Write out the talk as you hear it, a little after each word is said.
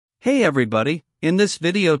Hey everybody, in this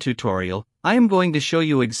video tutorial, I am going to show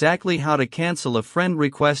you exactly how to cancel a friend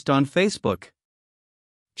request on Facebook.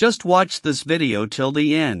 Just watch this video till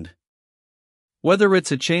the end. Whether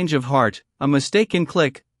it's a change of heart, a mistaken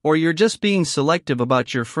click, or you're just being selective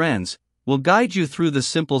about your friends, we'll guide you through the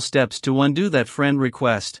simple steps to undo that friend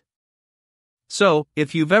request. So,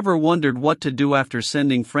 if you've ever wondered what to do after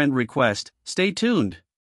sending friend request, stay tuned.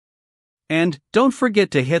 And don't forget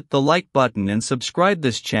to hit the like button and subscribe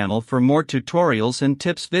this channel for more tutorials and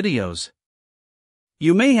tips videos.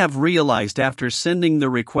 You may have realized after sending the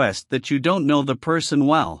request that you don't know the person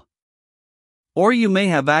well. Or you may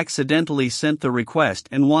have accidentally sent the request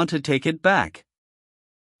and want to take it back.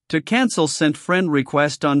 To cancel sent friend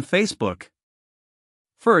request on Facebook.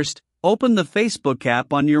 First, open the Facebook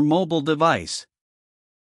app on your mobile device.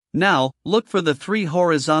 Now, look for the three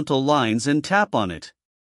horizontal lines and tap on it.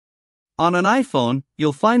 On an iPhone,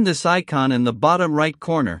 you'll find this icon in the bottom right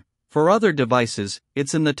corner. For other devices,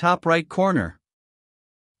 it's in the top right corner.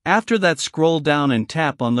 After that, scroll down and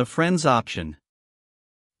tap on the Friends option.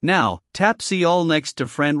 Now, tap See All next to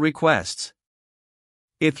Friend Requests.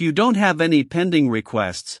 If you don't have any pending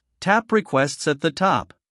requests, tap Requests at the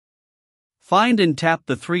top. Find and tap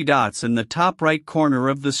the three dots in the top right corner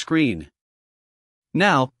of the screen.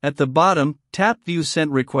 Now, at the bottom, tap View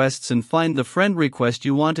Sent Requests and find the friend request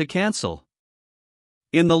you want to cancel.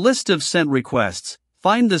 In the list of sent requests,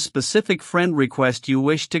 find the specific friend request you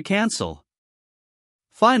wish to cancel.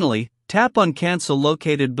 Finally, tap on Cancel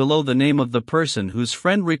located below the name of the person whose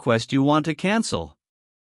friend request you want to cancel.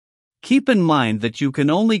 Keep in mind that you can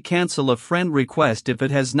only cancel a friend request if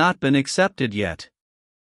it has not been accepted yet.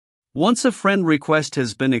 Once a friend request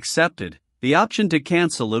has been accepted, the option to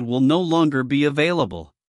cancel it will no longer be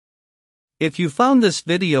available. If you found this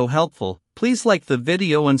video helpful, please like the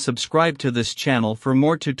video and subscribe to this channel for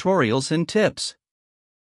more tutorials and tips.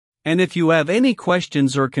 And if you have any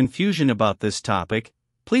questions or confusion about this topic,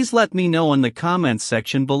 please let me know in the comments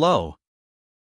section below.